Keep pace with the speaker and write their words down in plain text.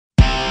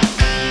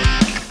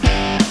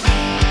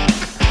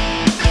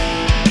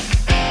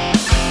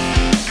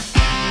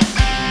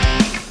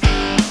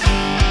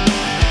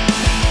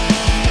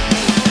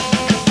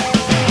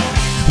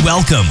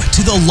Welcome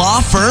to the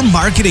Law Firm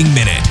Marketing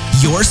Minute,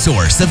 your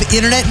source of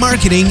internet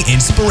marketing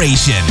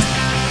inspiration.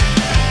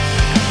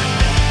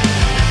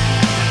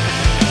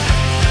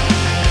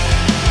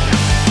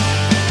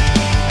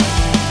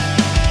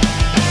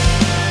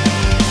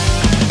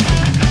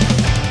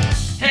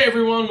 Hey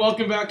everyone,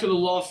 welcome back to the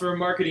Law Firm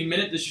Marketing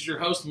Minute. This is your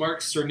host, Mark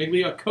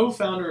Cerniglia,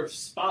 co-founder of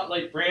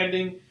Spotlight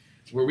Branding,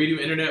 where we do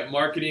internet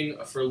marketing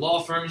for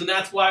law firms, and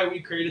that's why we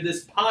created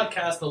this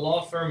podcast, the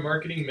Law Firm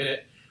Marketing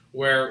Minute,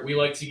 where we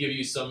like to give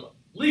you some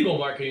legal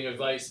marketing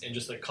advice in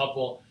just a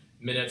couple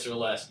minutes or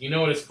less. You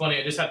know what, it's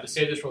funny, I just have to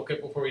say this real quick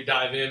before we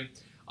dive in.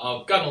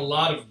 I've gotten a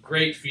lot of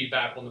great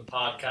feedback on the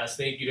podcast.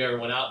 Thank you to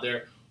everyone out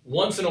there.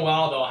 Once in a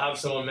while, though, I'll have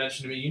someone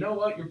mention to me, you know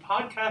what, your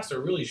podcasts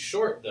are really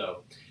short,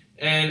 though.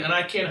 And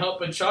I can't help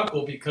but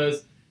chuckle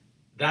because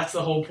that's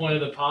the whole point of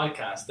the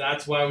podcast.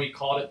 That's why we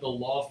called it the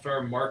Law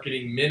Firm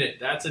Marketing Minute.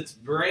 That's its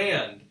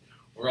brand.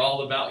 We're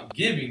all about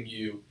giving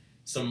you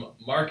some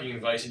marketing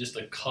advice in just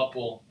a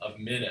couple of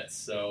minutes.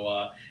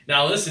 So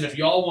now listen, if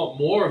y'all want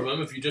more of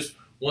them, if you just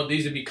want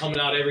these to be coming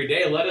out every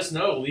day, let us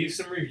know. Leave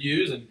some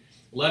reviews and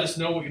let us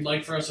know what you'd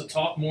like for us to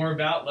talk more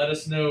about. Let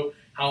us know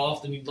how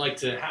often you'd like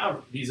to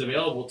have these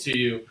available to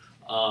you.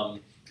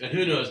 And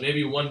who knows,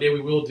 maybe one day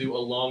we will do a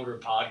longer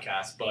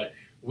podcast, but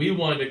we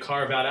wanted to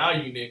carve out our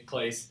unique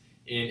place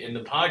in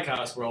the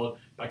podcast world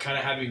by kind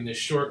of having this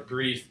short,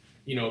 brief,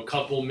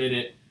 couple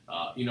minute,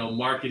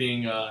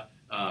 marketing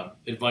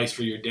advice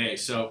for your day.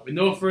 So with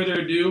no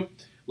further ado,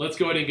 let's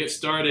go ahead and get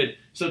started.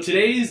 So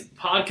today's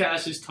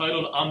podcast is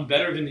titled, I'm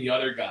Better Than the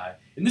Other Guy.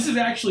 And this is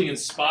actually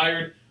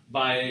inspired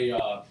by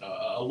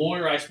a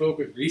lawyer I spoke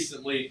with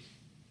recently.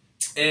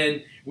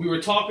 And we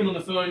were talking on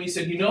the phone, and he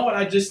said, you know what,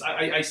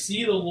 I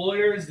see the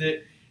lawyers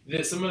that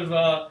some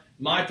of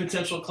my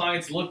potential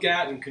clients look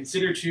at and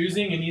consider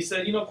choosing. And he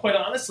said, quite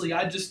honestly,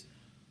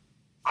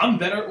 I'm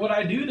better at what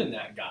I do than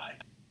that guy.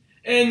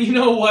 And you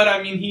know what,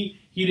 I mean,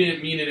 he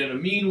didn't mean it in a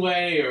mean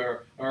way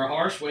or a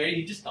harsh way.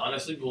 He just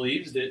honestly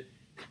believes that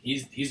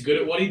he's good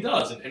at what he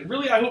does. And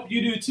really, I hope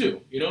you do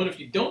too. And if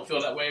you don't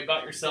feel that way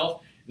about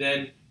yourself,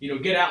 then,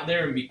 get out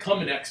there and become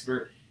an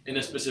expert in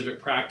a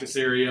specific practice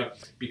area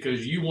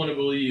because you want to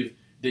believe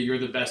that you're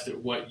the best at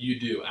what you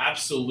do.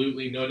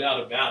 Absolutely, no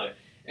doubt about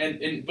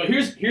it. But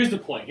here's the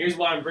point. Here's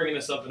why I'm bringing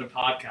this up in a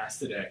podcast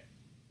today.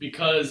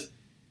 Because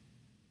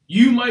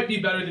you might be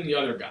better than the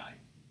other guy,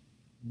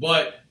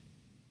 but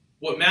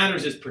what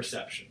matters is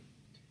perception.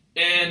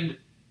 And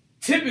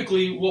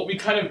typically what we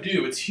kind of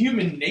do, it's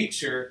human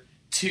nature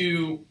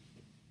to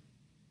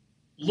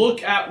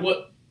look at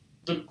what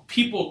the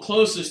people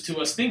closest to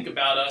us think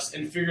about us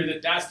and figure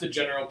that that's the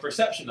general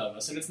perception of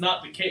us. And it's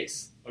not the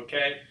case,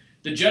 okay?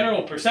 The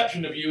general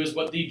perception of you is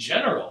what the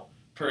general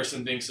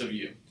person thinks of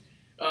you.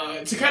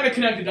 To kind of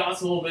connect the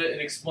dots a little bit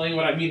and explain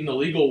what I mean in the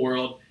legal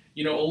world,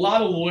 a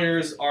lot of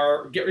lawyers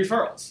get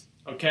referrals,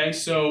 okay?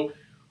 So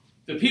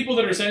the people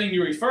that are sending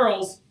you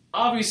referrals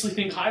obviously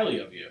think highly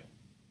of you.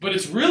 But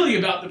it's really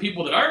about the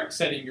people that aren't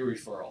sending you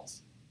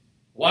referrals.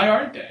 Why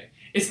aren't they?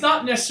 It's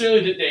not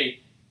necessarily that they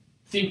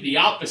think the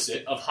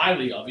opposite of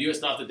highly of you. It's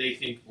not that they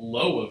think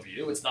low of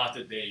you. It's not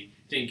that they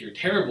think you're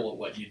terrible at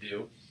what you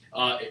do.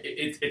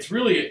 It's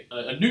really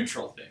a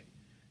neutral thing.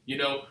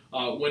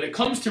 When it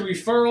comes to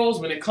referrals,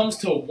 when it comes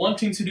to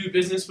wanting to do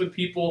business with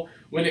people,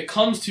 when it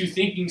comes to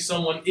thinking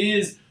someone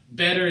is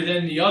better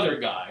than the other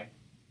guy,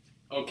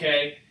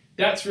 okay,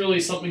 that's really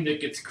something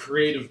that gets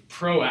created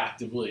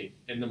proactively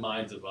in the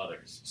minds of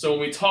others. So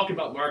when we talk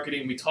about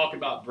marketing, we talk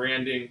about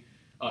branding,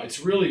 it's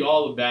really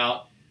all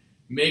about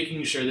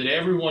making sure that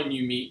everyone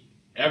you meet,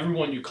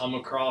 everyone you come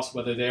across,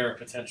 whether they're a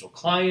potential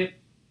client,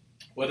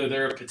 whether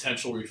they're a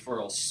potential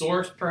referral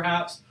source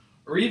perhaps,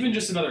 or even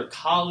just another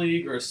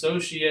colleague or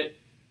associate,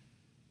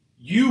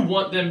 you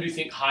want them to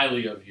think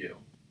highly of you.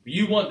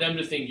 You want them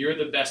to think you're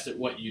the best at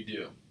what you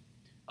do.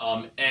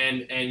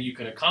 And you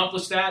can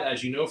accomplish that,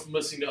 as you know from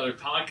listening to other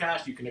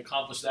podcasts, you can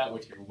accomplish that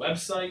with your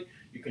website.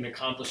 You can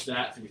accomplish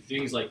that through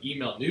things like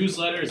email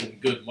newsletters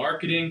and good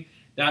marketing.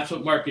 That's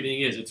what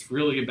marketing is. It's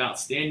really about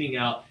standing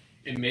out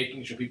and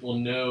making sure people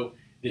know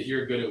that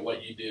you're good at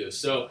what you do.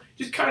 So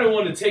just kind of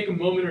want to take a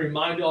moment and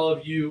remind all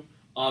of you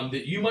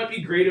that you might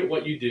be great at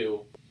what you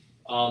do,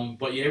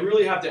 but you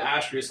really have to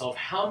ask yourself,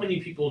 how many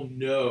people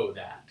know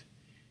that?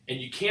 And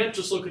you can't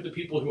just look at the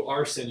people who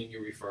are sending you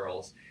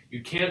referrals.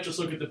 You can't just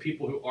look at the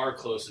people who are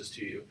closest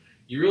to you.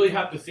 You really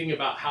have to think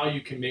about how you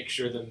can make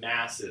sure the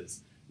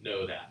masses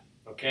know that.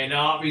 Okay,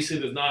 now obviously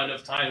there's not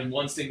enough time in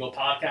one single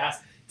podcast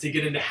to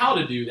get into how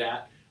to do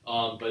that,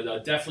 but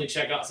definitely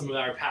check out some of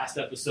our past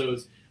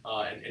episodes,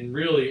 and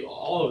really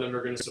all of them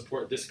are going to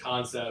support this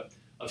concept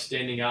of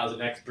standing out as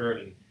an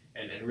expert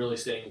and really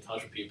staying in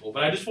touch with people.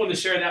 But I just wanted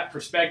to share that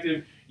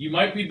perspective. You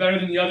might be better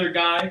than the other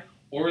guy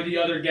or the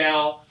other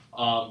gal,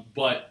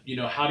 but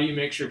how do you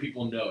make sure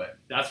people know it?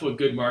 That's what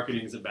good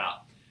marketing is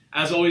about.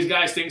 As always,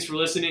 guys, thanks for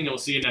listening, and we'll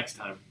see you next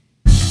time.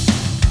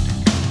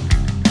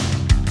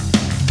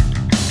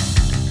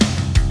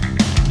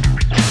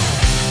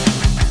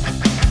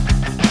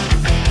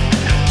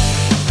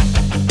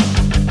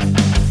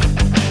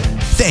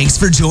 Thanks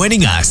for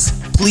joining us.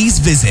 please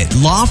visit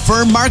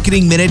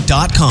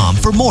lawfirmmarketingminute.com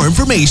for more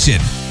information.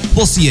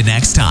 We'll see you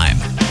next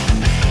time.